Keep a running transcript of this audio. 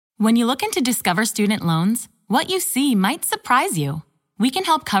When you look into Discover Student Loans, what you see might surprise you. We can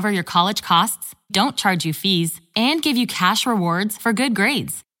help cover your college costs, don't charge you fees, and give you cash rewards for good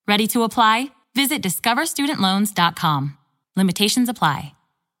grades. Ready to apply? Visit discoverstudentloans.com. Limitations apply.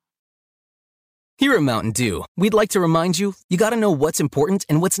 Here at Mountain Dew, we'd like to remind you, you gotta know what's important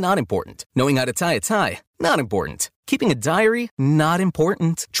and what's not important. Knowing how to tie a tie, not important. Keeping a diary, not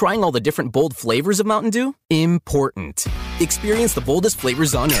important. Trying all the different bold flavors of Mountain Dew, important. Experience the boldest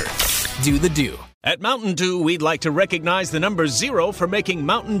flavors on Earth. Do the Dew. At Mountain Dew, we'd like to recognize the number 0 for making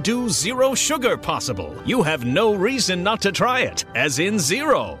Mountain Dew Zero Sugar possible. You have no reason not to try it, as in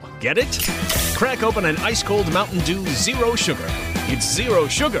zero. Get it? Crack open an ice-cold Mountain Dew Zero Sugar. It's zero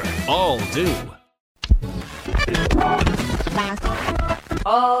sugar, all dew.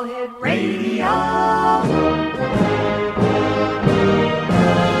 All Hit Radio.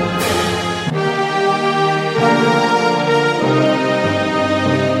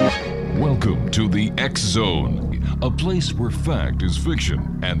 Welcome to the X Zone, a place where fact is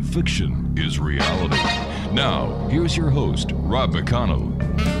fiction and fiction is reality. Now, here's your host, Rob McConnell.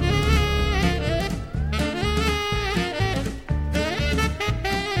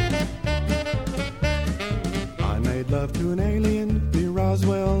 I made love to an alien near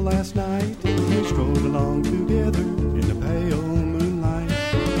Roswell last night. We strolled along together in the pale moonlight.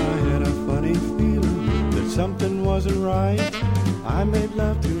 I had a funny feeling that something wasn't right. I made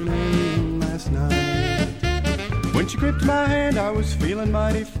love to an alien last night. When she gripped my hand, I was feeling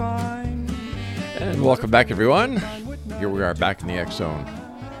mighty fine. And welcome back, everyone. Here we are back in the X Zone.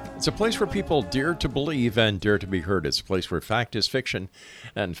 It's a place where people dare to believe and dare to be heard. It's a place where fact is fiction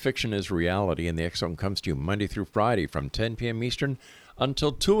and fiction is reality. And the X Zone comes to you Monday through Friday from 10 p.m. Eastern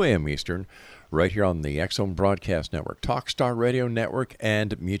until 2 a.m. Eastern, right here on the X Zone Broadcast Network, Talkstar Radio Network,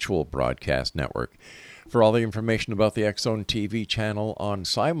 and Mutual Broadcast Network. For all the information about the X Zone TV channel on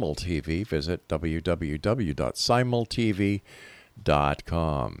Simul TV, visit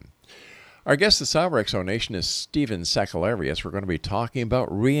www.simultv.com. Our guest this hour, X Zone Nation, is Stephen SAKELLARIOS. We're going to be talking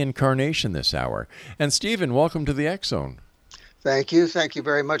about reincarnation this hour. And Stephen, welcome to the X Zone. Thank you. Thank you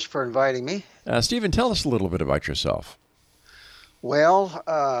very much for inviting me. Stephen, tell us a little bit about yourself. Well,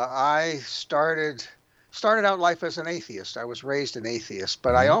 I started out life as an atheist. I was raised an atheist,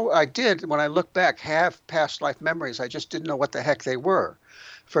 but I did, when I look back, have past life memories. I just didn't know what the heck they were.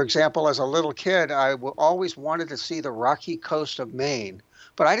 For example, as a little kid, I always wanted to see the rocky coast of Maine,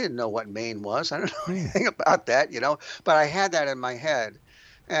 but I didn't know what Maine was. I don't know anything about that, but I had that in my head.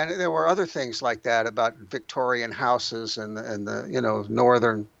 And there were other things like that about Victorian houses and the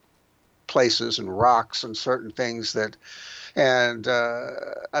northern places and rocks and certain things that, and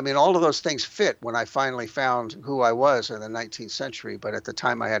all of those things fit when I finally found who I was in the 19th century. But at the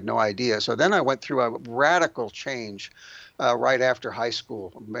time I had no idea. So then I went through a radical change right after high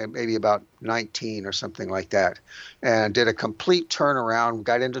school, maybe about 19 or something like that, and did a complete turnaround,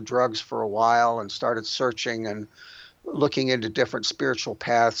 got into drugs for a while and started searching and looking into different spiritual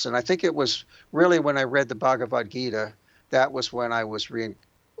paths. And I think it was really when I read the Bhagavad Gita, that was when I was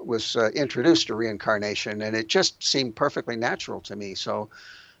introduced to reincarnation, and it just seemed perfectly natural to me. So,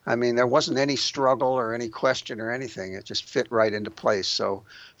 there wasn't any struggle or any question or anything. It just fit right into place. So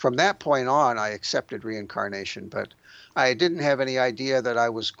from that point on, I accepted reincarnation, but I didn't have any idea that I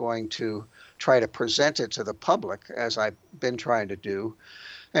was going to try to present it to the public, as I've been trying to do,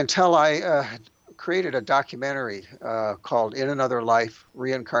 until I created a documentary called In Another Life,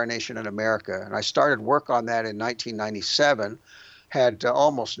 Reincarnation in America. And I started work on that in 1997, had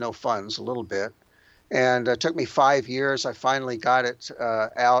almost no funds, a little bit. And it took me 5 years. I finally got it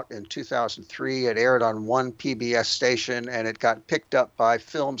out in 2003. It aired on one PBS station, and it got picked up by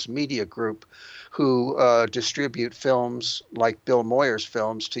Films Media Group, who distribute films like Bill Moyer's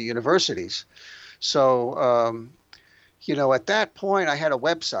films to universities. So, at that point, I had a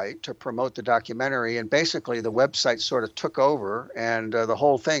website to promote the documentary, and basically the website sort of took over, and the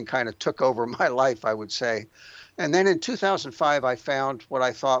whole thing kind of took over my life, I would say. And then in 2005, I found what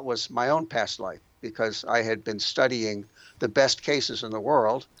I thought was my own past life, because I had been studying the best cases in the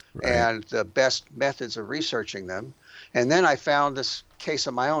world and the best methods of researching them. And then I found this case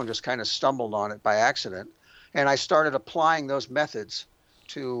of my own, just kind of stumbled on it by accident. And I started applying those methods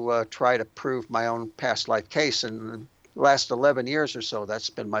to try to prove my own past life case. And the last 11 years or so,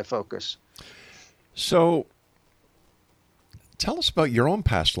 that's been my focus. So tell us about your own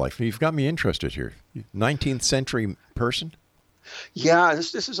past life. You've got me interested here. 19th century person? Yeah,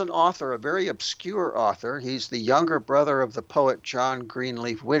 this is an author, a very obscure author. He's the younger brother of the poet John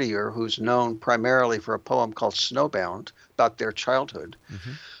Greenleaf Whittier, who's known primarily for a poem called Snowbound, about their childhood.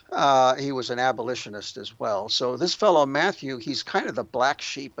 He was an abolitionist as well. So this fellow Matthew, he's kind of the black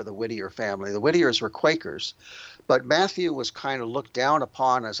sheep of the Whittier family. The Whittiers were Quakers, but Matthew was kind of looked down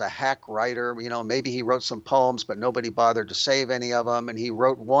upon as a hack writer. Maybe he wrote some poems, but nobody bothered to save any of them. And he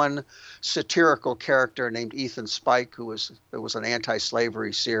wrote one satirical character named Ethan Spike, it was an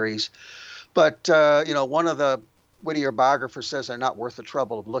anti-slavery series. But, one of the Whittier biographers says they're not worth the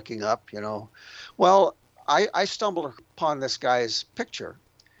trouble of looking up, Well, I stumbled upon this guy's picture.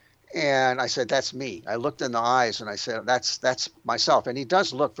 And I said, that's me. I looked in the eyes and I said, that's myself. And he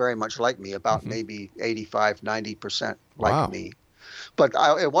does look very much like me, about maybe 85, 90% like me. But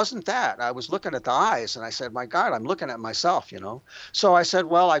it wasn't that. I was looking at the eyes and I said, my God, I'm looking at myself, So I said,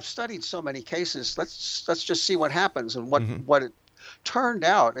 well, I've studied so many cases. Let's just see what happens. And what it turned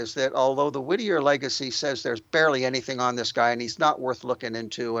out is that although the Whittier legacy says there's barely anything on this guy and he's not worth looking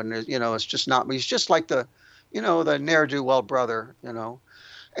into, and, it's just not, he's just like the ne'er-do-well brother,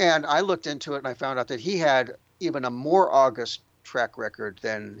 And I looked into it and I found out that he had even a more august track record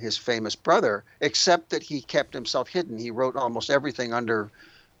than his famous brother, except that he kept himself hidden. He wrote almost everything under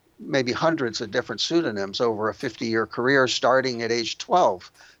maybe hundreds of different pseudonyms over a 50-year career, starting at age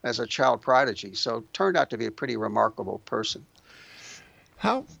 12 as a child prodigy. So turned out to be a pretty remarkable person.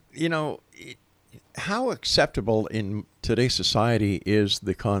 How acceptable in today's society is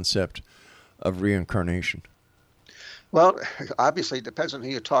the concept of reincarnation? Well, obviously it depends on who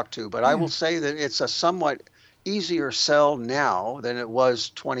you talk to, but I will say that it's a somewhat easier sell now than it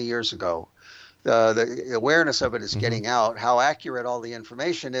was 20 years ago. The awareness of it is getting out. How accurate all the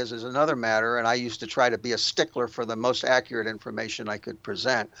information is another matter, and I used to try to be a stickler for the most accurate information I could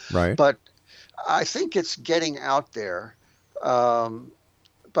present. Right. But I think it's getting out there,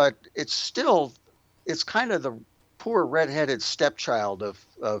 but it's kind of the poor redheaded stepchild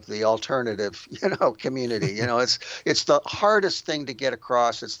of the alternative, community. It's the hardest thing to get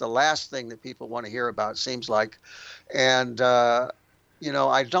across. It's the last thing that people want to hear about, it seems like. And, I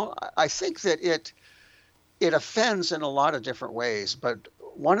think that it offends in a lot of different ways. But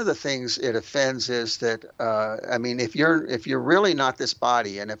one of the things it offends is that, if you're really not this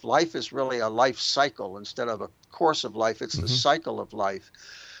body, and if life is really a life cycle instead of a course of life, it's the cycle of life,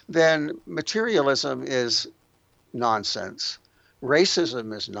 then materialism is nonsense.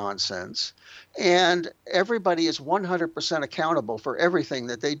 Racism is nonsense. And everybody is 100% accountable for everything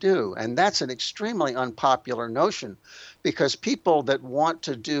that they do. And that's an extremely unpopular notion, because people that want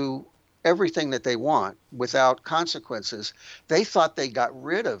to do everything that they want without consequences, they thought they got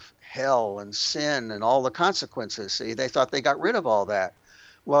rid of hell and sin and all the consequences. See, they thought they got rid of all that.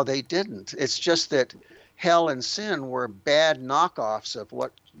 Well, they didn't. It's just that hell and sin were bad knockoffs of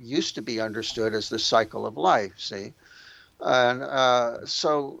what used to be understood as the cycle of life, see? And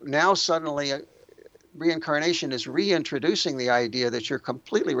so now suddenly reincarnation is reintroducing the idea that you're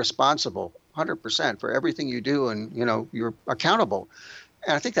completely responsible, 100% for everything you do, and, you're accountable.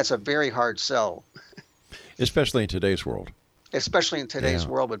 And I think that's a very hard sell. Especially in today's world. Especially in today's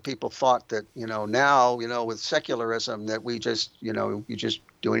world, when people thought that, now, with secularism, that we just, you just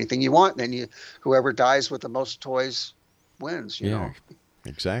do anything you want, and then whoever dies with the most toys wins, you know.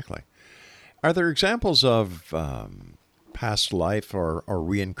 Exactly. Are there examples of past life or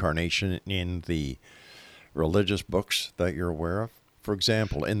reincarnation in the religious books that you're aware of? For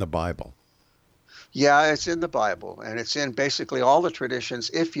example, in the Bible? Yeah, it's in the Bible, and it's in basically all the traditions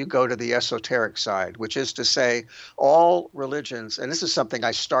if you go to the esoteric side, which is to say all religions, and this is something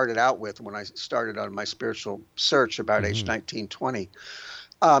I started out with when I started on my spiritual search about age 19, 20.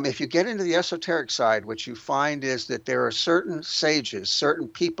 If you get into the esoteric side, what you find is that there are certain sages, certain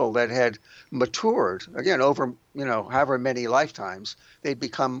people that had matured, again, over, however many lifetimes. They'd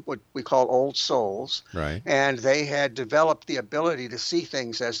become what we call old souls. Right. And they had developed the ability to see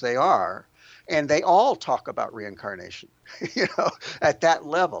things as they are. And they all talk about reincarnation, at that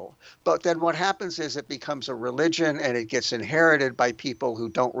level. But then what happens is it becomes a religion, and it gets inherited by people who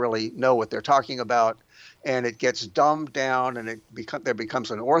don't really know what they're talking about. And it gets dumbed down, and there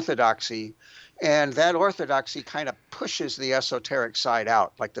becomes an orthodoxy. And that orthodoxy kind of pushes the esoteric side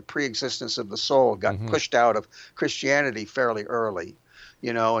out, like the pre-existence of the soul got pushed out of Christianity fairly early,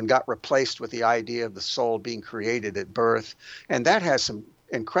 and got replaced with the idea of the soul being created at birth. And that has some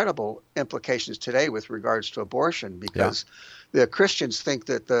incredible implications today with regards to abortion, because the Christians think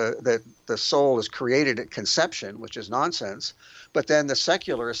that the soul is created at conception, which is nonsense. But then the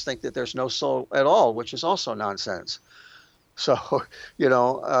secularists think that there's no soul at all, which is also nonsense. So, so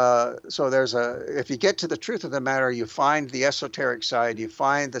if you get to the truth of the matter, you find the esoteric side, you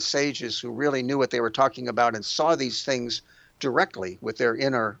find the sages who really knew what they were talking about and saw these things directly with their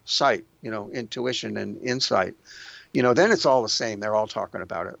inner sight, intuition and insight. then it's all the same. They're all talking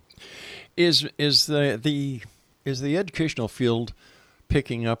about it. Is the educational field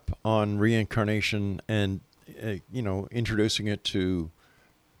picking up on reincarnation and introducing it to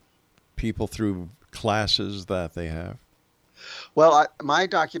people through classes that they have? Well, my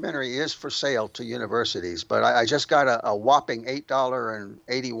documentary is for sale to universities, but I just got a whopping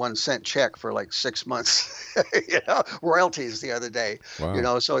 $8.81 check for like 6 months, royalties the other day.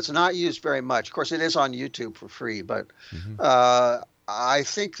 Wow. So it's not used very much. Of course, it is on YouTube for free, but I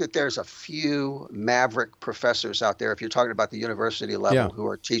think that there's a few maverick professors out there, if you're talking about the university level, who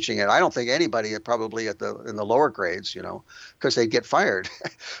are teaching it. I don't think anybody probably in the lower grades, because they'd get fired.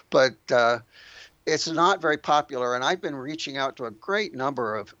 But it's not very popular, and I've been reaching out to a great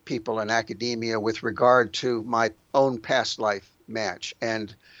number of people in academia with regard to my own past life match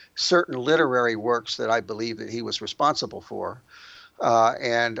and certain literary works that I believe that he was responsible for.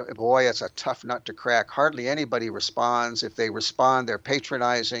 And boy, it's a tough nut to crack. Hardly anybody responds. If they respond, they're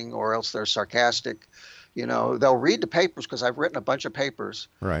patronizing or else they're sarcastic. They'll read the papers because I've written a bunch of papers.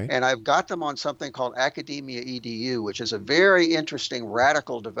 Right. And I've got them on something called Academia EDU, which is a very interesting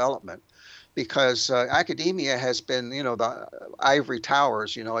radical development. Because academia has been, the ivory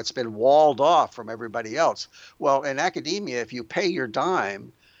towers, it's been walled off from everybody else. Well, in academia, if you pay your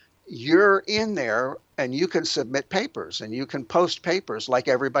dime, you're in there and you can submit papers and you can post papers like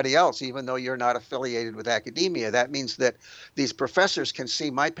everybody else, even though you're not affiliated with academia. That means that these professors can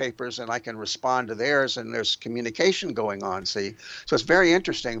see my papers and I can respond to theirs, and there's communication going on, see? So it's very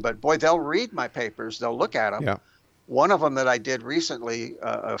interesting. But boy, they'll read my papers, they'll look at them. Yeah. One of them that I did recently,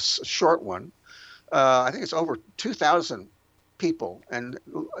 a short one, I think it's over 2,000 people, and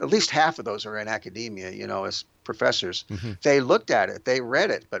at least half of those are in academia, as professors. Mm-hmm. They looked at it, they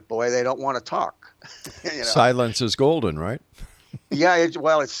read it, but boy, they don't want to talk. Silence is golden, right? Yeah,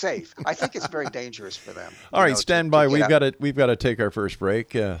 it's safe. I think it's very dangerous for them. All right, stand by. We've got to take our first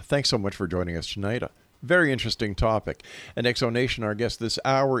break. Thanks so much for joining us tonight. Very interesting topic. And Exonation, our guest this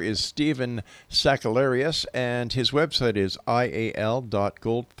hour is Stephen SAKELLARIOS, and his website is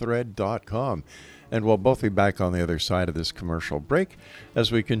ial.goldthread.com. And we'll both be back on the other side of this commercial break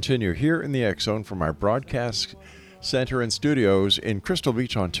as we continue here in the X Zone from our broadcast center and studios in Crystal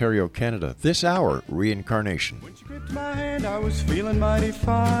Beach, Ontario, Canada. This hour, Reincarnation. When she gripped my hand, I was feeling mighty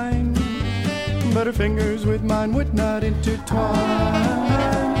fine, but her fingers with mine would not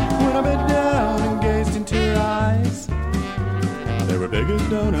intertwine. When I bent down and gazed into her eyes, they were big as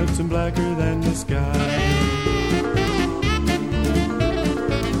donuts and blacker than the sky.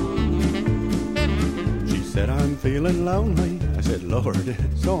 She said, I'm feeling lonely. I said, Lord,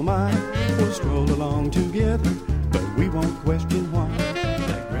 so am I. We'll stroll along together, but we won't question why.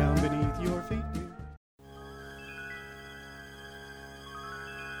 That ground beneath your feet.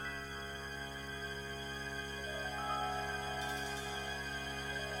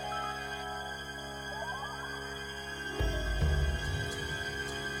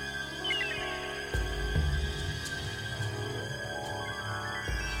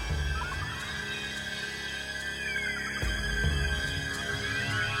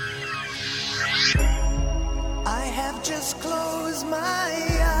 Just close my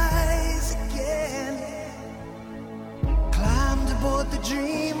eyes again. Climbed aboard the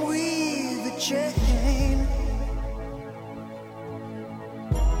dream with a chain.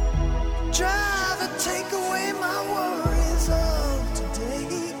 Driver, take away my worries of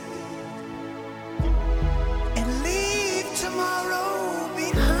today and leave tomorrow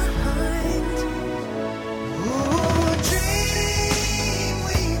behind. Oh, dream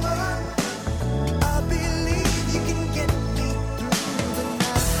weaver, I believe you can get me through the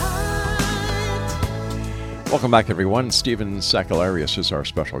night. Welcome back, everyone. Stephen SAKELLARIOS is our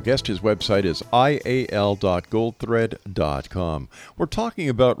special guest. His website is ial.goldthread.com. We're talking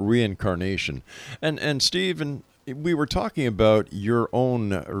about reincarnation. And Stephen, we were talking about your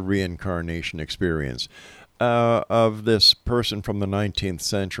own reincarnation experience of this person from the 19th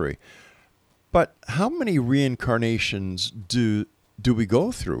century. But how many reincarnations do we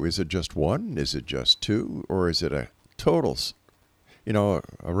go through? Is it just one? Is it just two? Or is it a total,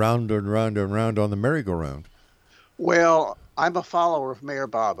 around and round and round on the merry-go-round? Well, I'm a follower of Mayor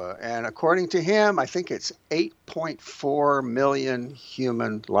Baba, and according to him, I think it's 8.4 million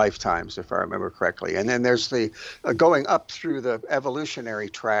human lifetimes, if I remember correctly. And then there's the going up through the evolutionary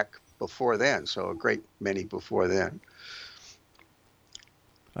track before then, so a great many before then.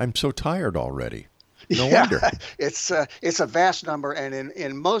 I'm so tired already. No wonder. It's a vast number, and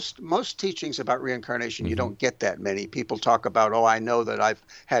in most teachings about reincarnation, you don't get that many. People talk about, oh, I know that I've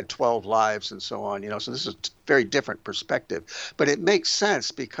had 12 lives and so on. So this is a very different perspective, but it makes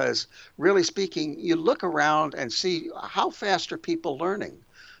sense because, really speaking, you look around and see how fast are people learning.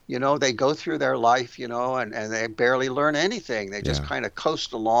 They go through their life, and they barely learn anything. They just kind of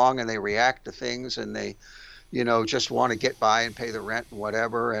coast along and they react to things, and they, just want to get by and pay the rent and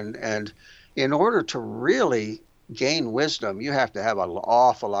whatever. And in order to really gain wisdom, you have to have an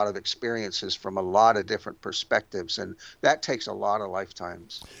awful lot of experiences from a lot of different perspectives, and that takes a lot of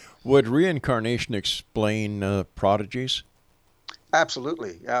lifetimes. Would reincarnation explain prodigies?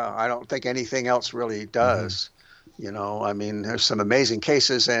 Absolutely. Yeah, I don't think anything else really does. There's some amazing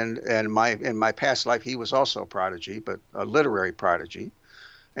cases, and in my past life, he was also a prodigy, but a literary prodigy.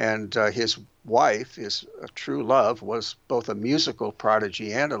 And his wife, his true love, was both a musical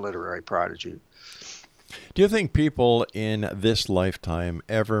prodigy and a literary prodigy. Do you think people in this lifetime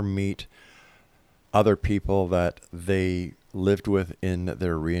ever meet other people that they lived with in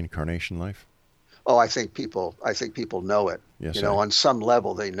their reincarnation life? Oh, I think people know it. Yes, on some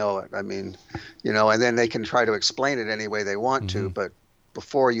level they know it. And then they can try to explain it any way they want to, but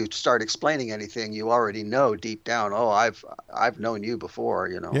before you start explaining anything, you already know deep down, oh, I've known you before,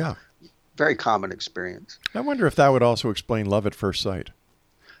 Yeah. Very common experience. I wonder if that would also explain love at first sight.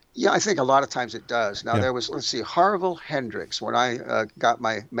 Yeah, I think a lot of times it does. Now, there was, Harville Hendricks. When I got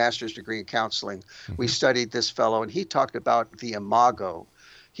my master's degree in counseling, we studied this fellow, and he talked about the imago.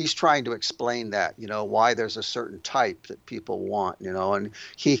 He's trying to explain that, why there's a certain type that people want, and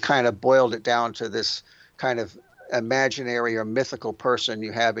he kind of boiled it down to this kind of imaginary or mythical person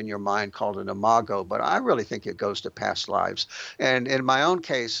you have in your mind called an imago. But I really think it goes to past lives. And in my own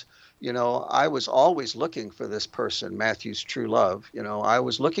case, I was always looking for this person, Matthew's true love. I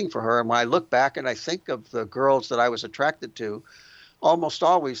was looking for her. And when I look back and I think of the girls that I was attracted to, almost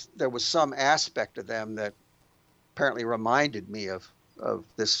always there was some aspect of them that apparently reminded me of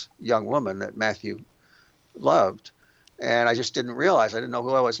this young woman that Matthew loved. And I just didn't realize, I didn't know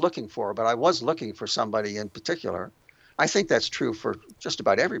who I was looking for, but I was looking for somebody in particular. I think that's true for just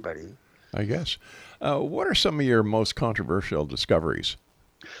about everybody. I guess. What are some of your most controversial discoveries?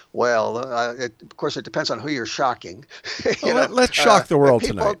 Well, of course, it depends on who you're shocking. Let's shock the world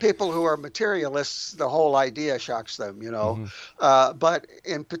tonight. People who are materialists, the whole idea shocks them, But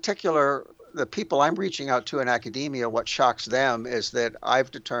in particular, the people I'm reaching out to in academia, what shocks them is that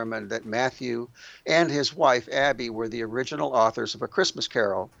I've determined that Matthew and his wife, Abby, were the original authors of A Christmas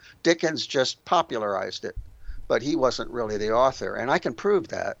Carol. Dickens just popularized it, but he wasn't really the author, and I can prove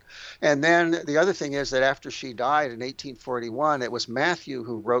that. And then the other thing is that after she died in 1841, it was Matthew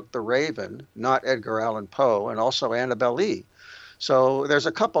who wrote The Raven, not Edgar Allan Poe, and also Annabel Lee. So there's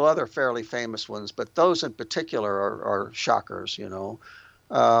a couple other fairly famous ones, but those in particular are shockers,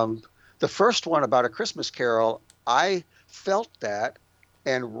 The first one about A Christmas Carol, I felt that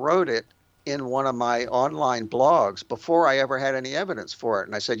and wrote it in one of my online blogs before I ever had any evidence for it.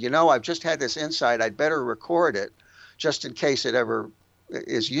 And I said, I've just had this insight. I'd better record it just in case it ever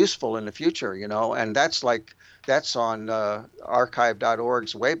is useful in the future, And that's on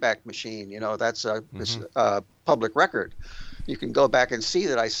archive.org's Wayback Machine. That's a public record. You can go back and see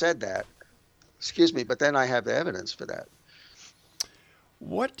that I said that. Excuse me, but then I have the evidence for that.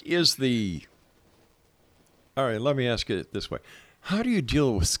 What is all right, let me ask it this way. How do you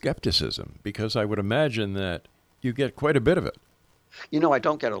deal with skepticism? Because I would imagine that you get quite a bit of it. I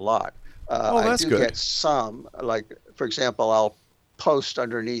don't get a lot. That's I do good. get some. Like, for example, I'll post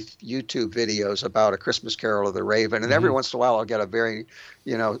underneath YouTube videos about A Christmas Carol of the Raven, and every once in a while I'll get a very,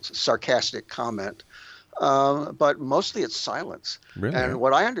 sarcastic comment. But mostly it's silence. Really? And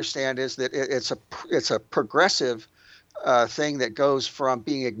what I understand is that it's a progressive thing that goes from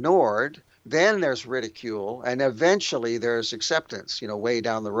being ignored, then there's ridicule, and eventually there's acceptance, way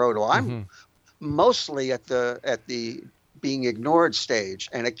down the road. Well, I'm mostly at the being ignored stage,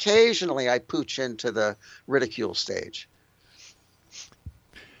 and occasionally I pooch into the ridicule stage.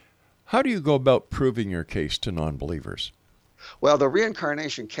 How do you go about proving your case to non-believers? Well, the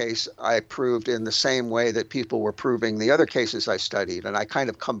reincarnation case I proved in the same way that people were proving the other cases I studied, and I kind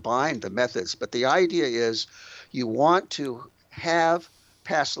of combined the methods. But the idea is you want to have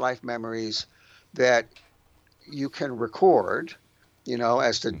past life memories that you can record,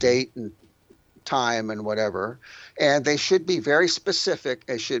 as to date and time and whatever. And they should be very specific.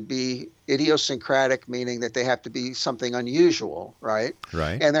 They should be idiosyncratic, meaning that they have to be something unusual, right?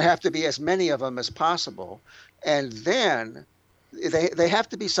 Right. And there have to be as many of them as possible. And then they have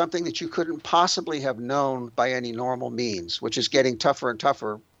to be something that you couldn't possibly have known by any normal means, which is getting tougher and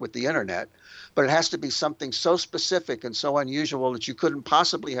tougher with the internet. but it has to be something so specific and so unusual that you couldn't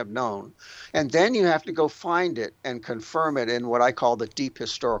possibly have known. And then you have to go find it and confirm it in what I call the deep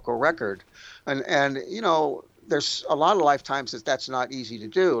historical record. And you know, there's a lot of lifetimes that's not easy to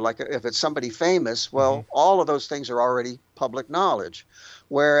do. Like if it's somebody famous, well, all of those things are already public knowledge.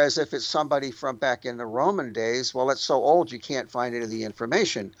 Whereas if it's somebody from back in the Roman days, well, it's so old you can't find any of the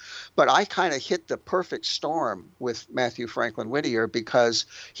information. But I kind of hit the perfect storm with Matthew Franklin Whittier because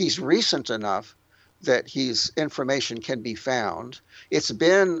he's recent enough that his information can be found. It's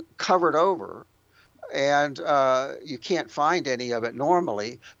been covered over, and you can't find any of it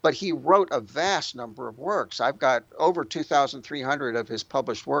normally, but he wrote a vast number of works. I've got over 2,300 of his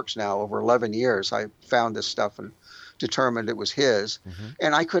published works now over 11 years. I found this stuff and determined it was his,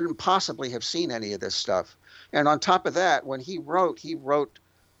 and I couldn't possibly have seen any of this stuff. And on top of that, when he wrote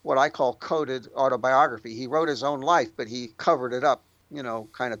what I call coded autobiography. He wrote his own life, but he covered it up, you know,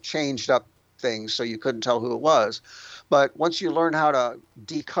 kind of changed up things so you couldn't tell who it was. But once you learn how to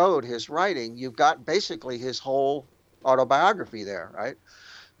decode his writing, you've got basically his whole autobiography there, right?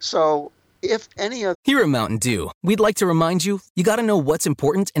 So if any of... Here at Mountain Dew, we'd like to remind you, you got to know what's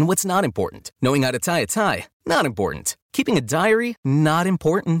important and what's not important. Knowing how to tie a tie, not important. Keeping a diary, not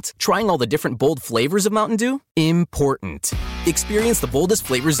important. Trying all the different bold flavors of Mountain Dew, important. Experience the boldest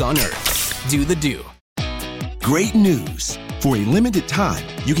flavors on earth. Do the Dew. Great news. For a limited time,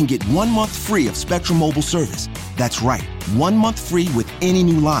 you can get 1 month free of Spectrum Mobile service. That's right, 1 month free with any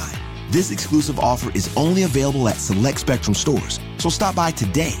new line. This exclusive offer is only available at select Spectrum stores, so stop by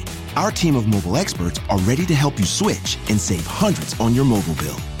today. Our team of mobile experts are ready to help you switch and save hundreds on your mobile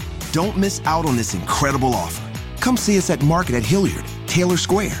bill. Don't miss out on this incredible offer. Come see us at Market at Hilliard, Taylor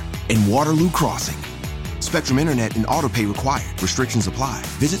Square, and Waterloo Crossing. Spectrum Internet and autopay required. Restrictions apply.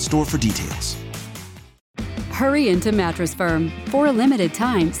 Visit store for details. Hurry into Mattress Firm. For a limited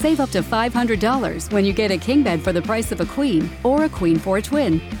time, save up to $500 when you get a king bed for the price of a queen or a queen for a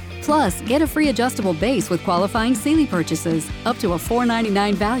twin. Plus, get a free adjustable base with qualifying Sealy purchases, up to a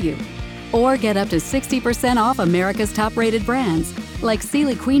 $499 value. Or get up to 60% off America's top-rated brands, like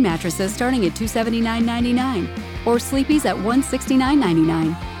Sealy Queen mattresses starting at $279.99 or Sleepy's at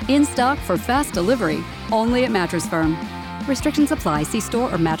 $169.99. In stock for fast delivery, only at Mattress Firm. Restrictions apply. See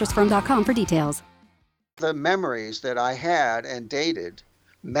store or mattressfirm.com for details. The memories that I had and dated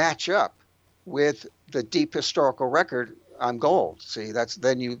match up with the deep historical record. I'm gold. See,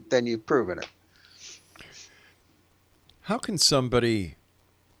 then you've proven it. How can somebody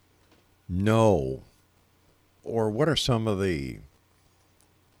know, or what are some of the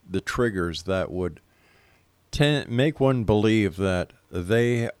triggers that would make one believe that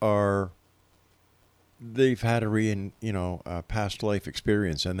they've had a past life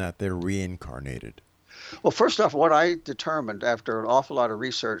experience and that they're reincarnated? Well, first off, what I determined after an awful lot of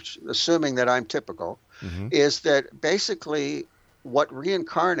research, assuming that I'm typical, is that basically what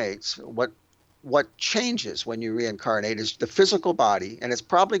reincarnates, what changes when you reincarnate is the physical body, and it's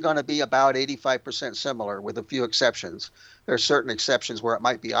probably going to be about 85% similar with a few exceptions. There are certain exceptions where it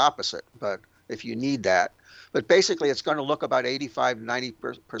might be opposite, but if you need that. But basically, it's going to look about 85,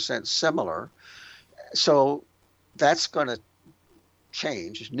 90% similar. So that's going to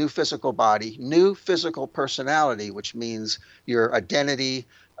change. New physical body, new physical personality, which means your identity,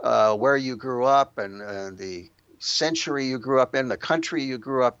 where you grew up, and the century you grew up in, the country you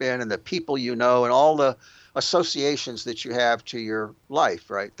grew up in, and the people you know, and all the associations that you have to your life,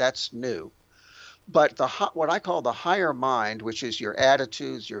 right? That's new. But what I call the higher mind, which is your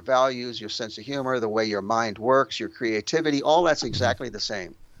attitudes, your values, your sense of humor, the way your mind works, your creativity, all that's exactly the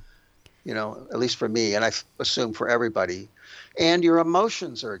same, you know, at least for me, and I assume for everybody. And your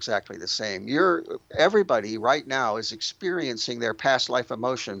emotions are exactly the same. Everybody right now is experiencing their past life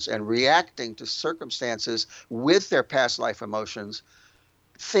emotions and reacting to circumstances with their past life emotions,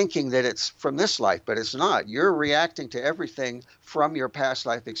 thinking that it's from this life, but it's not. You're reacting to everything from your past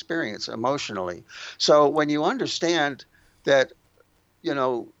life experience emotionally. So when you understand that, you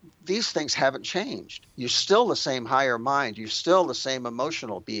know, these things haven't changed, you're still the same higher mind, you're still the same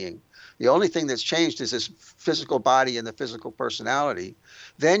emotional being. The only thing that's changed is this physical body and the physical personality.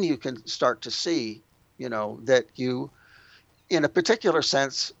 Then you can start to see, you know, that you, in a particular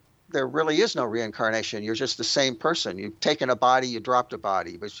sense, there really is no reincarnation. You're just the same person. You've taken a body, you dropped a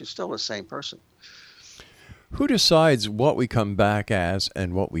body, but you're still the same person. Who decides what we come back as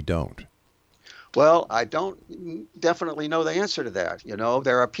and what we don't? Well, I don't definitely know the answer to that. You know,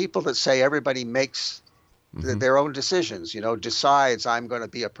 there are people that say everybody makes their own decisions, you know, decides I'm going to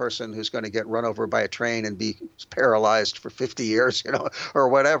be a person who's going to get run over by a train and be paralyzed for 50 years, you know, or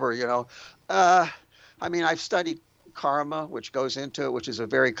whatever, you know. I mean, I've studied karma, which goes into it, which is a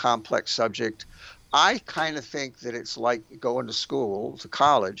very complex subject. I kind of think that it's like going to school, to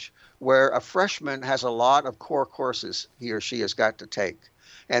college, where a freshman has a lot of core courses he or she has got to take,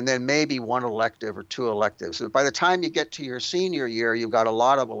 and then maybe one elective or two electives. By the time you get to your senior year, you've got a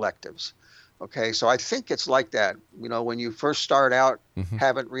lot of electives. Okay, so I think it's like that. You know, when you first start out,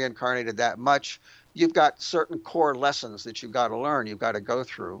 haven't reincarnated that much, you've got certain core lessons that you've got to learn, you've got to go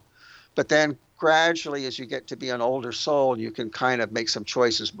through. But then gradually, as you get to be an older soul, you can kind of make some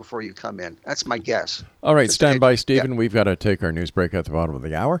choices before you come in. That's my guess. All right, stand by, Stephen. Yeah. We've got to take our news break at the bottom of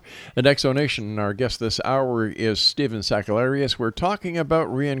the hour. At Exonation, our guest this hour is Stephen SAKELLARIOS. We're talking about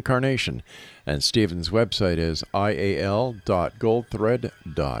reincarnation, and Stephen's website is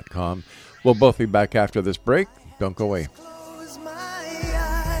ial.goldthread.com. We'll both be back after this break. Don't go away. Close my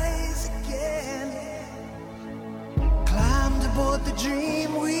eyes again. Climbed aboard the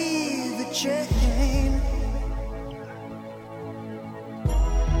dream with a chain.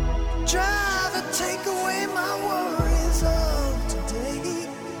 Driver, take away my worries of today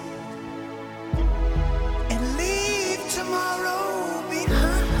and leave tomorrow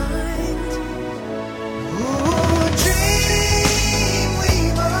behind. Ooh, dream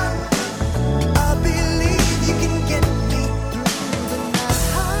weaver, I believe you can get me through the night.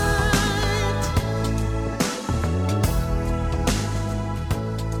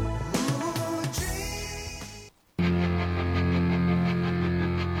 Ooh,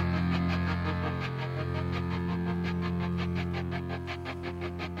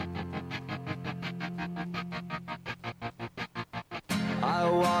 I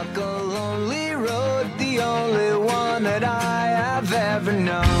walk a lonely road, the only one that I have ever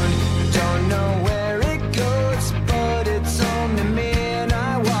known. Don't know where it goes, but it's home to me, and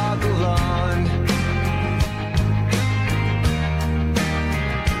I walk alone.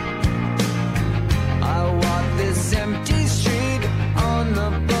 I walk this empty street on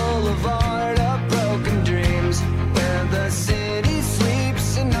the boulevard of broken dreams, where the city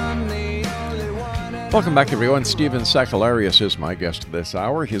sleeps and I'm the only one. Welcome back, everyone. Stephen SAKELLARIOS is my guest this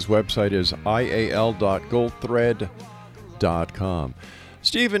hour. His website is ial.goldthread.com.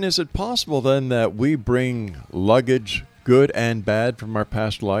 Stephen, is it possible then that we bring luggage, good and bad, from our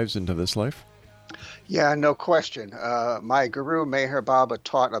past lives into this life? Yeah, no question. My guru, Meher Baba,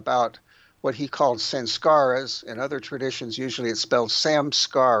 taught about what he called sanskaras. In other traditions, usually it's spelled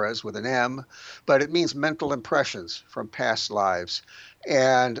samskaras with an M, but it means mental impressions from past lives.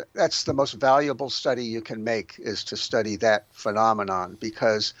 And that's the most valuable study you can make, is to study that phenomenon,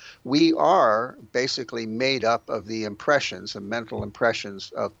 because we are basically made up of the impressions, the mental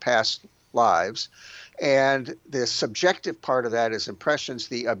impressions of past lives. And the subjective part of that is impressions.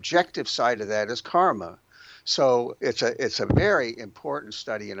 The objective side of that is karma. So it's a very important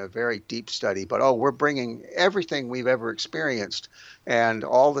study and a very deep study. But, we're bringing everything we've ever experienced and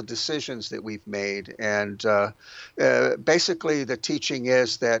all the decisions that we've made. And basically the teaching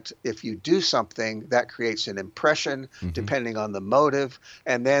is that if you do something, that creates an impression, depending on the motive.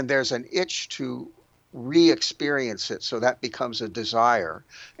 And then there's an itch to re-experience it, so that becomes a desire.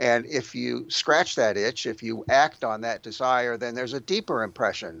 And if you scratch that itch, if you act on that desire, then there's a deeper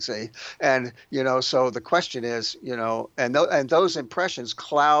impression, see? And, so the question is, and those impressions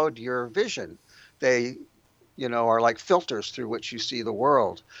cloud your vision. They, are like filters through which you see the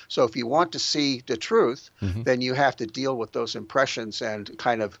world. So if you want to see the truth, then you have to deal with those impressions and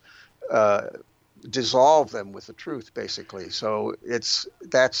kind of dissolve them with the truth, basically. So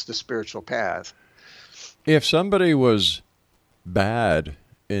that's the spiritual path. If somebody was bad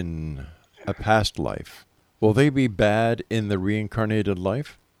in a past life, will they be bad in the reincarnated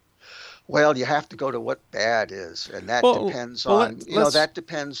life? Well, you have to go to what bad is, and that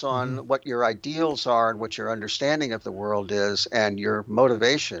depends on what your ideals are and what your understanding of the world is and your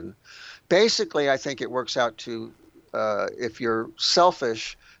motivation. Basically, I think it works out to if you're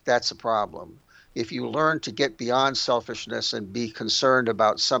selfish, that's a problem. If you learn to get beyond selfishness and be concerned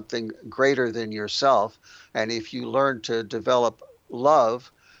about something greater than yourself, and if you learn to develop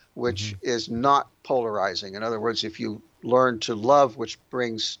love, which is not polarizing. In other words, if you learn to love, which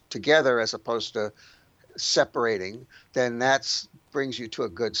brings together as opposed to separating, then that brings you to a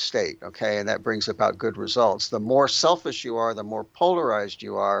good state, okay? And that brings about good results. The more selfish you are, the more polarized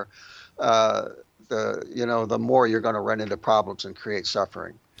you are, the more you're going to run into problems and create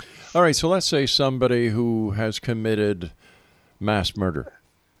suffering. All right, so let's say somebody who has committed mass murder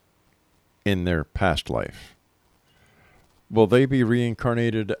in their past life. Will they be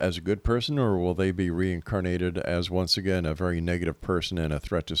reincarnated as a good person, or will they be reincarnated as, once again, a very negative person and a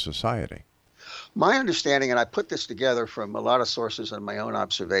threat to society? My understanding, and I put this together from a lot of sources and my own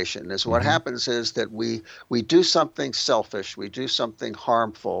observation, is what happens is that we do something selfish, we do something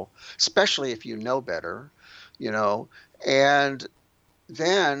harmful, especially if you know better, and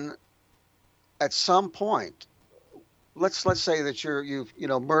then at some point, let's say that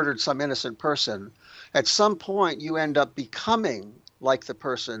you've murdered some innocent person. At some point, you end up becoming like the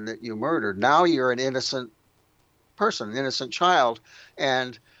person that you murdered. Now you're an innocent person, an innocent child,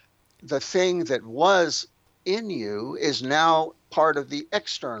 and the thing that was in you is now part of the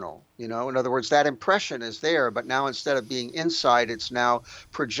external. In other words, that impression is there, but now instead of being inside, it's now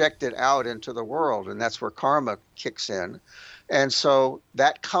projected out into the world, and that's where karma kicks in. And so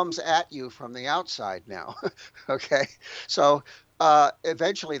that comes at you from the outside now. Okay, so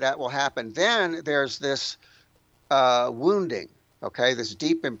eventually that will happen. Then there's this wounding. Okay, this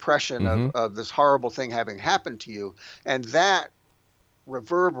deep impression of this horrible thing having happened to you, and that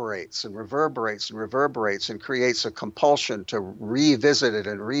reverberates and reverberates and reverberates and creates a compulsion to revisit it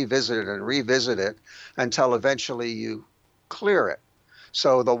and revisit it and revisit it until eventually you clear it.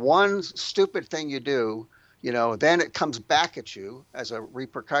 So the one stupid thing you do, then it comes back at you as a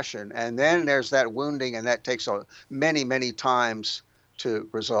repercussion, and then there's that wounding, and that takes many, many times to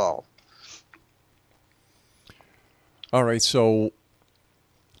resolve. All right, so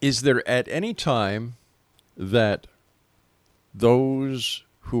is there at any time that those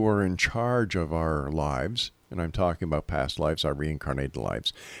who are in charge of our lives, and I'm talking about past lives, our reincarnated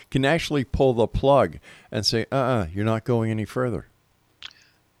lives, can actually pull the plug and say, you're not going any further?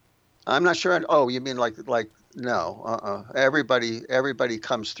 I'm not sure. Oh, you mean like no, Everybody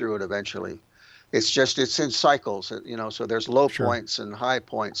comes through it eventually. It's in cycles, so there's low points and high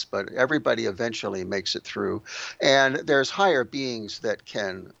points, but everybody eventually makes it through. And there's higher beings that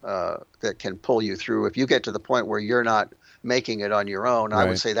can pull you through. If you get to the point where you're not making it on your own, I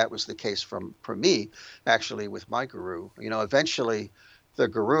would say that was the case for me, actually, with my guru. Eventually the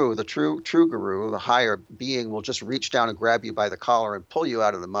guru, the true guru, the higher being will just reach down and grab you by the collar and pull you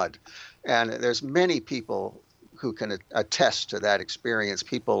out of the mud. And there's many people who can attest to that experience.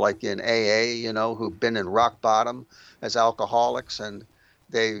 People like in AA, who've been in rock bottom as alcoholics, and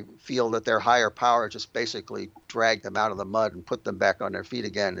they feel that their higher power just basically dragged them out of the mud and put them back on their feet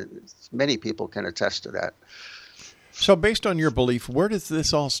again. Many people can attest to that. So based on your belief, where does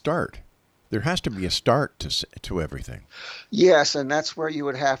this all start? There has to be a start to everything. Yes, and that's where you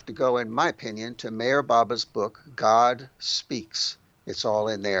would have to go, in my opinion, to Mayor Baba's book, God Speaks. It's all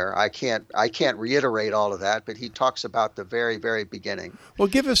in there. I can't reiterate all of that, but he talks about the very, very beginning. Well,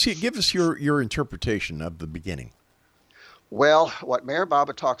 give us your interpretation of the beginning. Well, what Mayor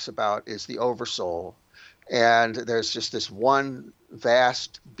Baba talks about is the oversoul, and there's just this one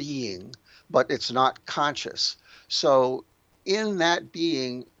vast being, but it's not conscious. So in that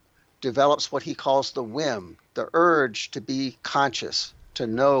being develops what he calls the whim, the urge to be conscious, to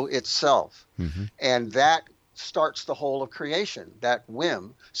know itself. And that starts the whole of creation. That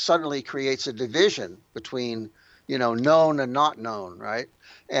whim suddenly creates a division between, known and not known, right?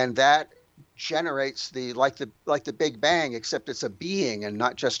 And that generates like the Big Bang, except it's a being and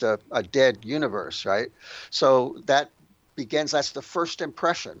not just a dead universe, right? So that's the first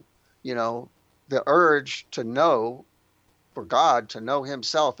impression, the urge to know, for God to know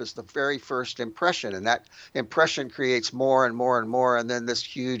himself is the very first impression. And that impression creates more and more and more. And then this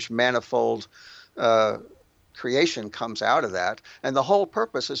huge manifold creation comes out of that. And the whole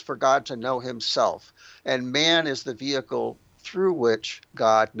purpose is for God to know himself. And man is the vehicle through which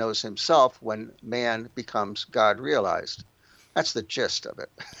God knows himself when man becomes God realized. That's the gist of it.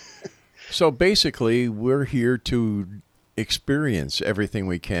 So basically, we're here to experience everything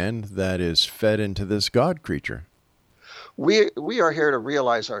we can that is fed into this God creature. We are here to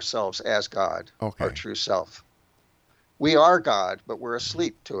realize ourselves as God, our true self. We are God, but we're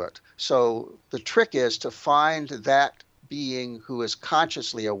asleep to it. So the trick is to find that being who is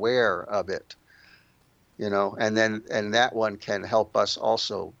consciously aware of it, and that one can help us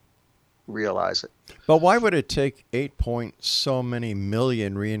also realize it. But why would it take 8 many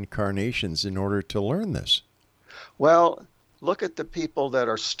million reincarnations in order to learn this? Well, look at the people that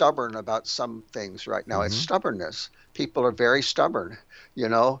are stubborn about some things right now. It's stubbornness. People are very stubborn,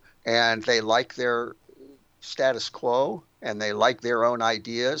 and they like their status quo, and they like their own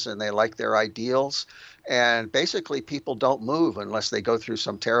ideas, and they like their ideals. And basically, people don't move unless they go through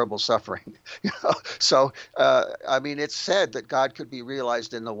some terrible suffering. So, it's said that God could be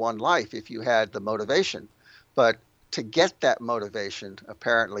realized in the one life if you had the motivation. But to get that motivation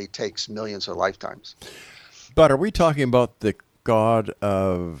apparently takes millions of lifetimes. But are we talking about the God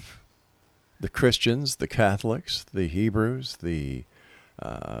of the Christians, the Catholics, the Hebrews, the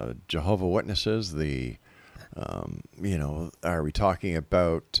Jehovah's Witnesses, are we talking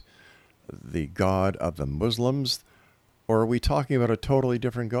about the God of the Muslims, or are we talking about a totally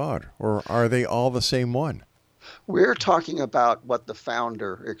different God, or are they all the same one? We're talking about what the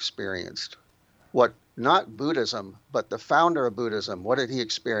founder experienced. What, not Buddhism, but the founder of Buddhism, what did he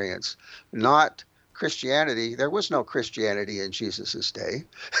experience? Not Christianity. There was no Christianity in Jesus's day.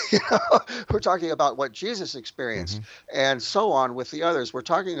 We're talking about what Jesus experienced, and so on with the others. We're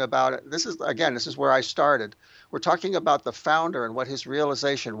talking about it. This is where I started. We're talking about the founder and what his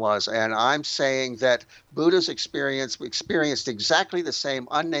realization was, and I'm saying that Buddha's experienced exactly the same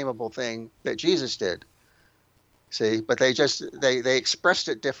unnameable thing that Jesus did. See, but they expressed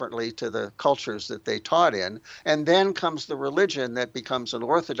it differently to the cultures that they taught in. And then comes the religion that becomes an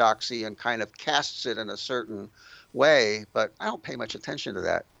orthodoxy and kind of casts it in a certain way. But I don't pay much attention to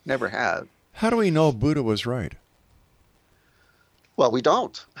that. Never have. How do we know Buddha was right? Well, we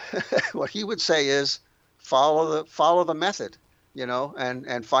don't. What he would say is follow the method,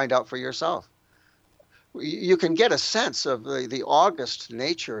 and find out for yourself. You can get a sense of the august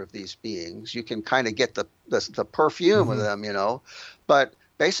nature of these beings. You can kind of get the perfume of them, but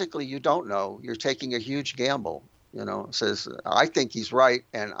basically you don't know. You're taking a huge gamble, It says, I think he's right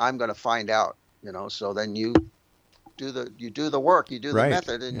and I'm going to find out, so then you do the work, you do the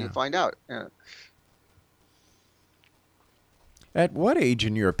method, and you find out. Yeah. At what age,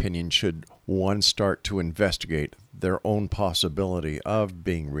 in your opinion, should one start to investigate their own possibility of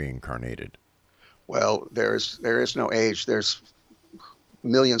being reincarnated? Well, there is no age. There's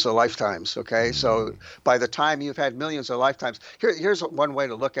millions of lifetimes, okay? So by the time you've had millions of lifetimes, here's one way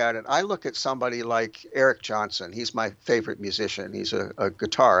to look at it. I look at somebody like Eric Johnson. He's my favorite musician. He's a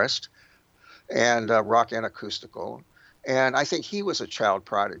guitarist and rock and acoustical. And I think he was a child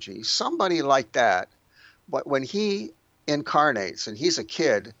prodigy. Somebody like that, but when he incarnates and he's a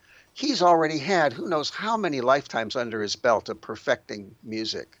kid, he's already had who knows how many lifetimes under his belt of perfecting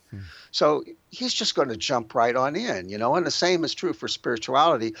music. So he's just going to jump right on in, and the same is true for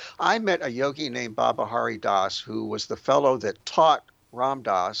spirituality. I met a yogi named Baba Hari Das, who was the fellow that taught Ram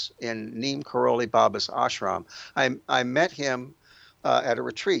Dass in Neem Karoli Baba's ashram. I met him at a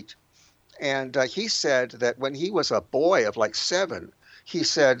retreat, and he said that when he was a boy of like 7, he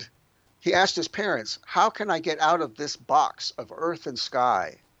asked his parents, how can I get out of this box of earth and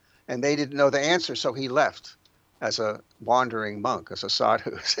sky? And they didn't know the answer, so he left as a wandering monk, as a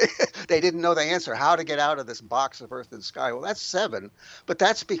sadhu. They didn't know the answer, how to get out of this box of earth and sky. Well, that's 7, but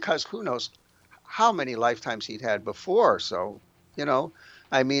that's because who knows how many lifetimes he'd had before. So,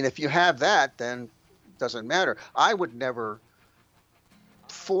 if you have that, then it doesn't matter. I would never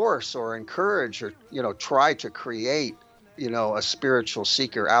force or encourage or, try to create, a spiritual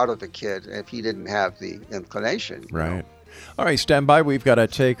seeker out of a kid if he didn't have the inclination. Right. All right, stand by. We've got to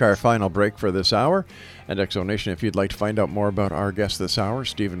take our final break for this hour. And Exonation, if you'd like to find out more about our guest this hour,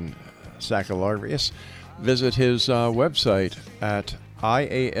 Stephen SAKELLARIOS, visit his website at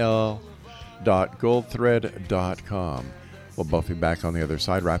ial.goldthread.com. We'll both be back on the other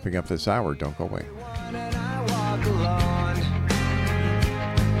side, wrapping up this hour. Don't go away.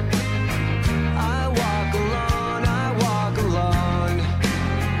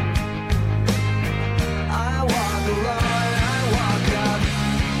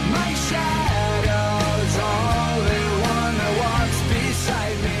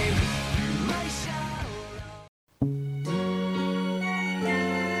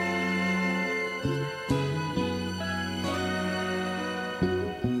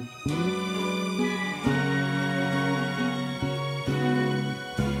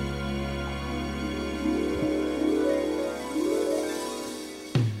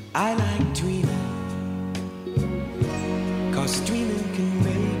 I like dreaming, 'cause dreaming can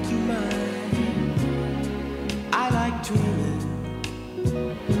make you mine. I like dreaming,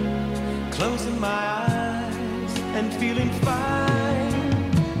 closing my eyes and feeling fine.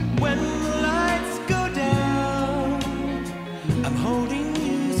 When the lights go down, I'm holding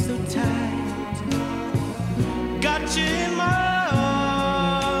you so tight. Got you in my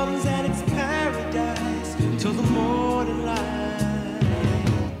arms and it's paradise till the morning light.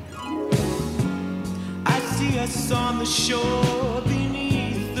 See us on the shore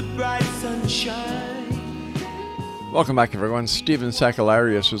beneath the bright sunshine. Welcome back, everyone. Stephen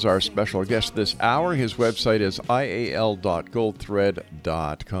SAKELLARIOS is our special guest this hour. His website is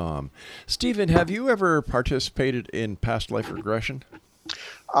ial.goldthread.com. Stephen, have you ever participated in past life regression?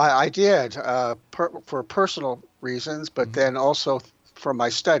 I did for personal reasons, but then also for my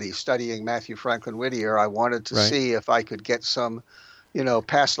studying Matthew Franklin Whittier. I wanted to see if I could get some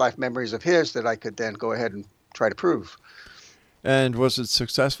past life memories of his that I could then go ahead and try to prove. And was it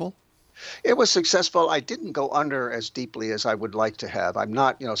successful? It was successful. I didn't go under as deeply as I would like to have. I'm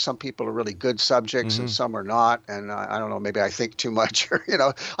not, some people are really good subjects and some are not. And I don't know, maybe I think too much. Or,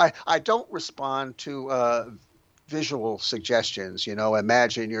 I don't respond to visual suggestions,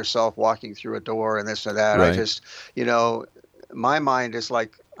 imagine yourself walking through a door and this or that. Right. I just, my mind is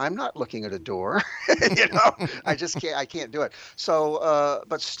like, I'm not looking at a door, I can't do it. So,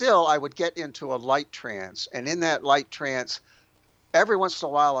 but still I would get into a light trance, and in that light trance, every once in a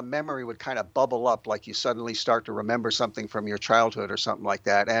while, a memory would kind of bubble up, like you suddenly start to remember something from your childhood or something like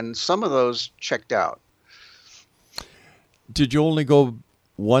that. And some of those checked out. Did you only go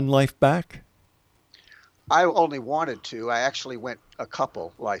one life back? I only wanted to. I actually went a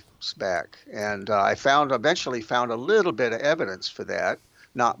couple lives back, and I eventually found a little bit of evidence for that.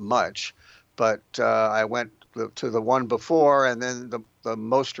 Not much, but I went to the one before and then the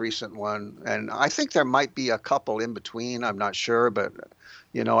most recent one. And I think there might be a couple in between. I'm not sure, but,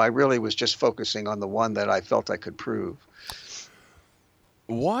 I really was just focusing on the one that I felt I could prove.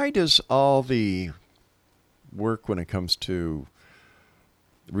 Why does all the work when it comes to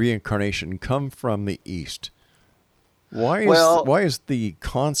reincarnation come from the East? Why is the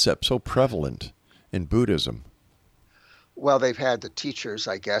concept so prevalent in Buddhism? Well, they've had the teachers,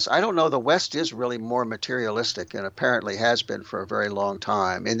 I guess. I don't know. The West is really more materialistic and apparently has been for a very long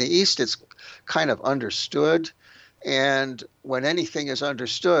time. In the East, it's kind of understood. And when anything is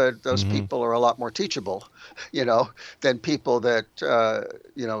understood, those people are a lot more teachable, than people that,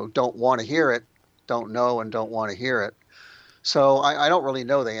 don't want to hear it, don't know and don't want to hear it. So I don't really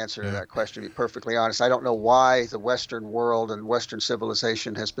know the answer to that question, to be perfectly honest. I don't know why the Western world and Western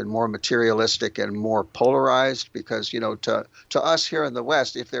civilization has been more materialistic and more polarized, because, to us here in the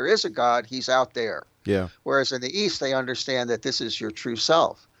West, if there is a God, he's out there. Yeah. Whereas in the East, they understand that this is your true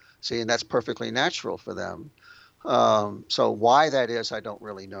self. See, and that's perfectly natural for them. So why that is, I don't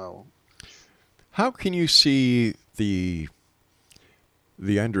really know. How can you see the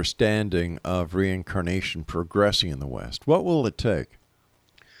understanding of reincarnation progressing in the West? What will it take?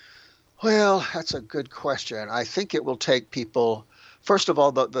 Well, that's a good question. I think it will take people, first of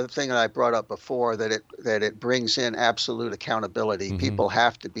all, the thing that I brought up before, that it brings in absolute accountability. People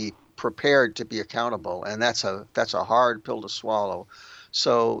have to be prepared to be accountable, and that's a hard pill to swallow.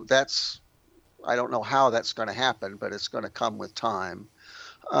 So I don't know how that's going to happen, but it's going to come with time.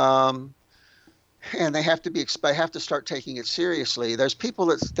 And they have to start taking it seriously. There's people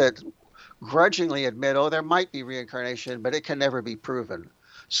that grudgingly admit, there might be reincarnation, but it can never be proven.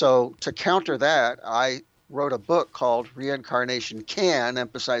 So to counter that, I wrote a book called Reincarnation Can,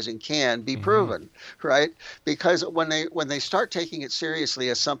 emphasizing can be proven, right? Because when they start taking it seriously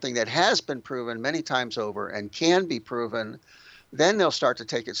as something that has been proven many times over and can be proven, then they'll start to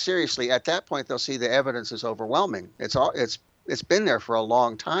take it seriously. At that point, they'll see the evidence is overwhelming. It's been there for a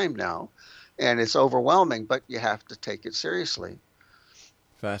long time now. And it's overwhelming, but you have to take it seriously.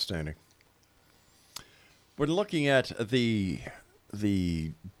 Fascinating. When looking at the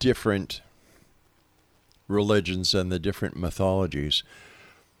different religions and the different mythologies,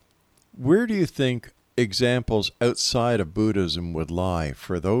 where do you think examples outside of Buddhism would lie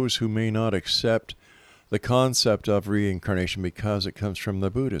for those who may not accept the concept of reincarnation because it comes from the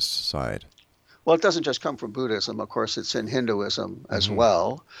Buddhist side? Well, it doesn't just come from Buddhism. Of course, it's in Hinduism as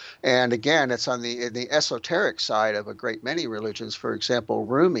well. And again, it's on the esoteric side of a great many religions. For example,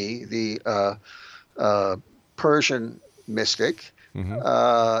 Rumi, the Persian mystic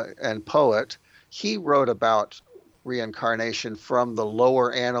and poet, he wrote about reincarnation from the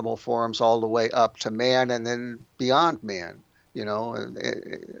lower animal forms all the way up to man and then beyond man,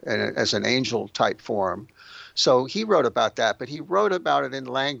 as an angel type form. So he wrote about that, but he wrote about it in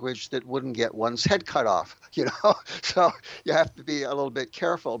language that wouldn't get one's head cut off, So you have to be a little bit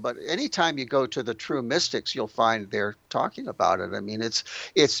careful. But anytime you go to the true mystics, you'll find they're talking about it. I mean,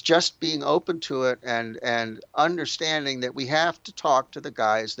 it's just being open to it and understanding that we have to talk to the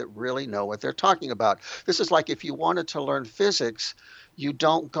guys that really know what they're talking about. This is like if you wanted to learn physics, you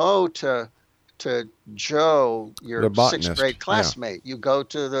don't go to Joe, your sixth grade classmate. You go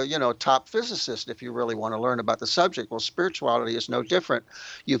to the, top physicist if you really want to learn about the subject. Well, spirituality is no different.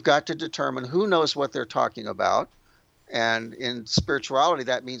 You've got to determine who knows what they're talking about. And in spirituality,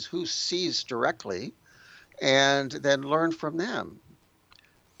 that means who sees directly, and then learn from them.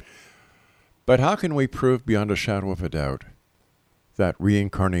 But how can we prove beyond a shadow of a doubt that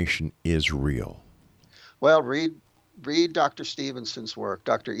reincarnation is real? Well, read Dr. Stevenson's work,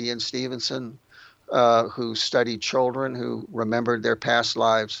 Dr. Ian Stevenson, who studied children who remembered their past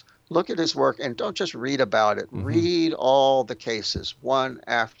lives. Look at his work and don't just read about it. Read all the cases, one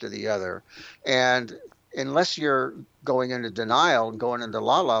after the other. And unless you're going into denial and going into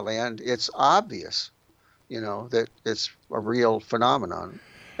la la land, it's obvious, that it's a real phenomenon.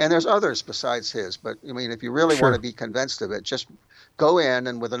 And there's others besides his, but I mean, if you really Sure. want to be convinced of it, just go in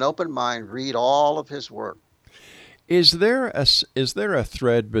and with an open mind, read all of his work. Is there a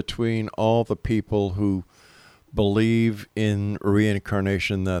thread between all the people who believe in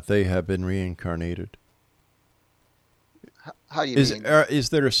reincarnation that they have been reincarnated? How do you mean? Is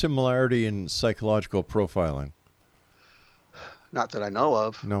there a similarity in psychological profiling? Not that I know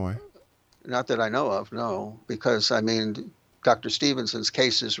of. No way. Not that I know of, no. Because, I mean, Dr. Stevenson's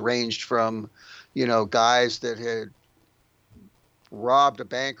cases ranged from, guys that had robbed a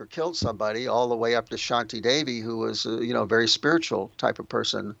bank or killed somebody all the way up to Shanti Devi, who was a, very spiritual type of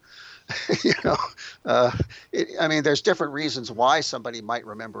person. I mean, there's different reasons why somebody might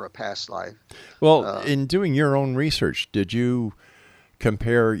remember a past life. Well, in doing your own research, did you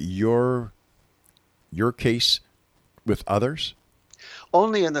compare your case with others?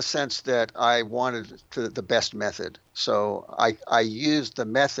 Only in the sense that I wanted the best method. So I used the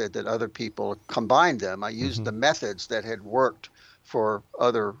method that other people combined them. I used the methods that had worked for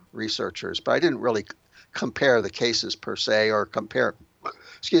other researchers, but I didn't really compare the cases per se, or compare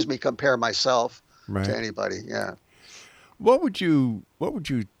myself to anybody. Yeah. What would you,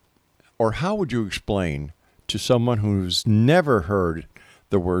 or how would you explain to someone who's never heard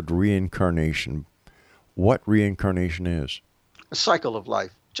the word reincarnation what reincarnation is? A cycle of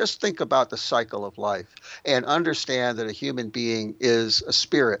life. Just think about the cycle of life and understand that a human being is a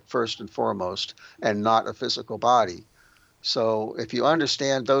spirit first and foremost, and not a physical body. So if you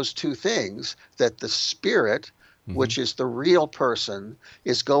understand those two things, that the spirit, which is the real person,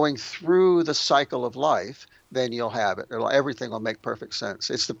 is going through the cycle of life, then you'll have it. Everything will make perfect sense.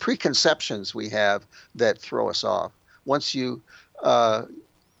 It's the preconceptions we have that throw us off. Once you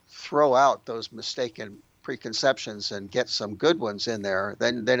throw out those mistaken preconceptions and get some good ones in there,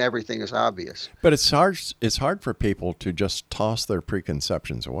 then everything is obvious. But it's hard for people to just toss their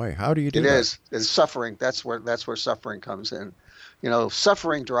preconceptions away. How do you do that? It is. It's suffering. That's where suffering comes in.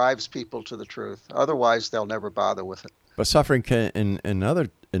 Suffering drives people to the truth. Otherwise, they'll never bother with it. But suffering can, in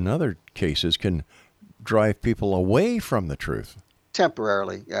other cases, can drive people away from the truth.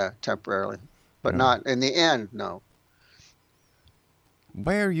 Temporarily, but not in the end. No.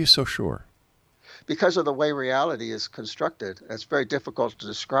 Why are you so sure? Because of the way reality is constructed. It's very difficult to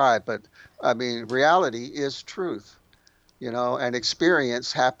describe, but I mean, reality is truth, and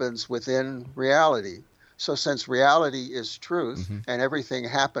experience happens within reality. So since reality is truth and everything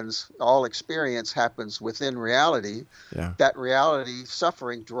happens, all experience happens within reality, that reality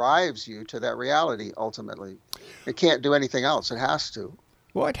suffering drives you to that reality ultimately. It can't do anything else. It has to.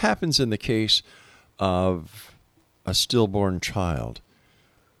 What happens in the case of a stillborn child?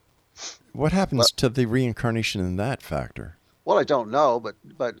 What happens to the reincarnation in that factor? Well, I don't know, but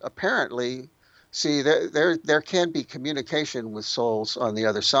apparently, see, there can be communication with souls on the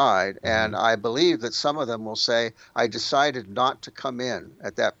other side, and I believe that some of them will say, I decided not to come in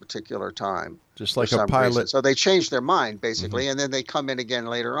at that particular time. Just like a pilot. Reason. So they change their mind, basically, and then they come in again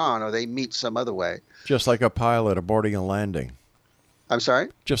later on, or they meet some other way. Just like a pilot aborting a landing. I'm sorry?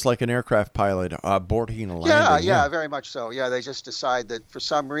 Just like an aircraft pilot aborting a landing. Yeah, very much so. Yeah, they just decide that for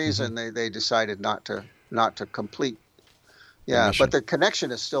some reason they decided not to complete. Yeah, but the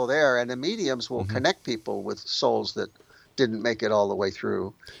connection is still there, and the mediums will connect people with souls that didn't make it all the way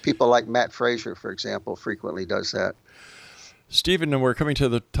through. People like Matt Frazier, for example, frequently does that. Stephen, we're coming to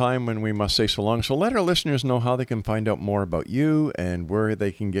the time when we must say so long, so let our listeners know how they can find out more about you and where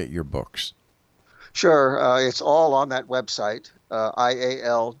they can get your books. Sure. It's all on that website,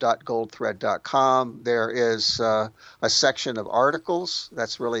 ial.goldthread.com. There is a section of articles.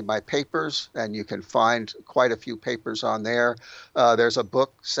 That's really my papers, and you can find quite a few papers on there. There's a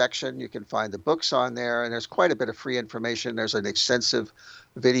book section. You can find the books on there, and there's quite a bit of free information. There's an extensive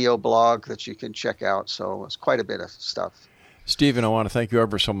video blog that you can check out, so it's quite a bit of stuff. Stephen, I want to thank you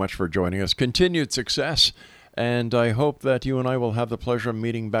ever so much for joining us. Continued success, and I hope that you and I will have the pleasure of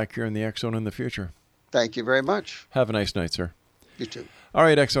meeting back here in the X Zone in the future. Thank you very much. Have a nice night, sir. You too. All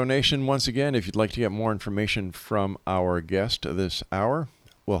right, X Zone Nation, once again, if you'd like to get more information from our guest this hour,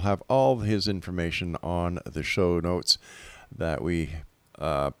 we'll have all his information on the show notes that we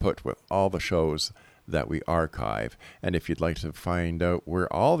put with all the shows that we archive. And if you'd like to find out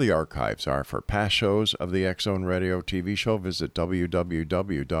where all the archives are for past shows of the X Zone Radio TV show, visit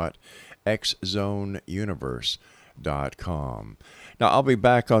www.xzoneuniverse.com. Now, I'll be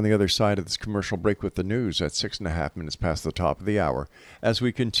back on the other side of this commercial break with the news at 6.5 minutes past the top of the hour as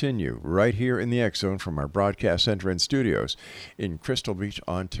we continue right here in the X Zone from our broadcast center and studios in Crystal Beach,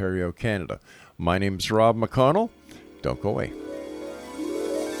 Ontario, Canada. My name's Rob McConnell. Don't go away.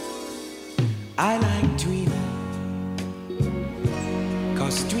 I like dreaming,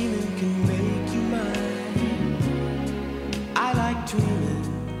 'cause dreaming can make you mine. I like dreaming,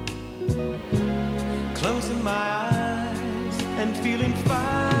 closing my eyes and feeling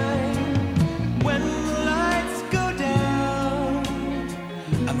fine. When the lights go down,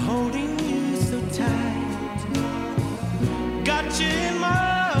 I'm holding you so tight. Got you in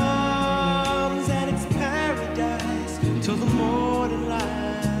my arms and it's paradise till the morning light.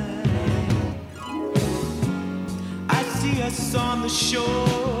 See us on the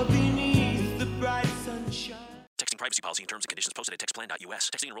shore beneath the bright sunshine. Texting privacy policy and terms and conditions posted at textplan.us.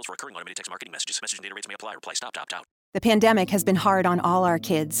 Texting enrolls for recurring automated text marketing messages. Message and data rates may apply. Reply stop to opt out. The pandemic has been hard on all our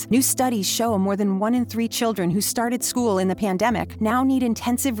kids. New studies show more than 1 in 3 children who started school in the pandemic now need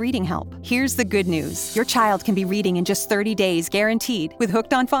intensive reading help. Here's the good news. Your child can be reading in just 30 days, guaranteed, with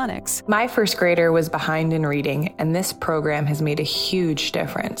Hooked on Phonics. My first grader was behind in reading, and this program has made a huge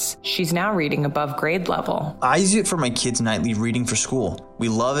difference. She's now reading above grade level. I use it for my kids' nightly reading for school. We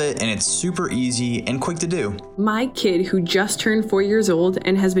love it, and it's super easy and quick to do. My kid, who just turned 4 years old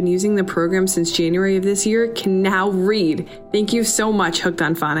and has been using the program since January of this year, can now read. Thank you so much, Hooked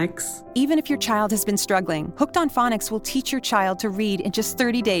on Phonics. Even if your child has been struggling, Hooked on Phonics will teach your child to read in just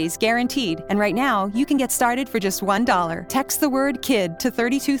 30 days, guaranteed. And right now, you can get started for just $1. Text the word KID to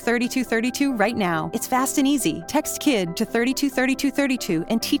 323232 right now. It's fast and easy. Text KID to 323232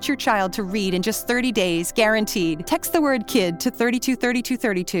 and teach your child to read in just 30 days, guaranteed. Text the word KID to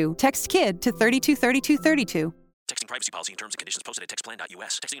 323232. Text KID to 323232. Texting privacy policy and terms and conditions posted at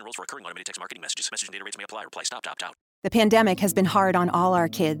textplan.us. Texting enrolls for recurring automated text marketing messages. Message and data rates may apply. Reply stop to opt out. The pandemic has been hard on all our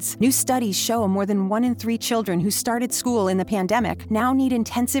kids. New studies show more than 1 in 3 children who started school in the pandemic now need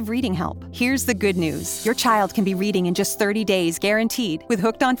intensive reading help. Here's the good news. Your child can be reading in just 30 days, guaranteed, with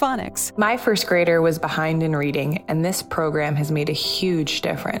Hooked on Phonics. My first grader was behind in reading, and this program has made a huge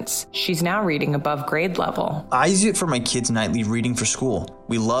difference. She's now reading above grade level. I use it for my kids' nightly reading for school.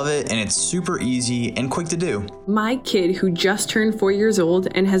 We love it, and it's super easy and quick to do. My kid, who just turned 4 years old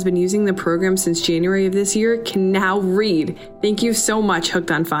and has been using the program since January of this year, can now read. Thank you so much, Hooked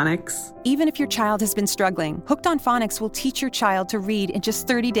on Phonics. Even if your child has been struggling, Hooked on Phonics will teach your child to read in just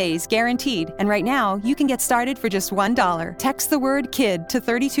 30 days, guaranteed. And right now, you can get started for just $1. Text the word KID to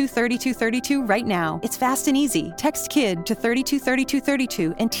 323232 right now. It's fast and easy. Text KID to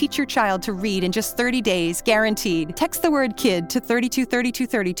 323232 and teach your child to read in just 30 days, guaranteed. Text the word KID to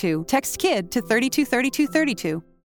 323232. Text KID to 323232.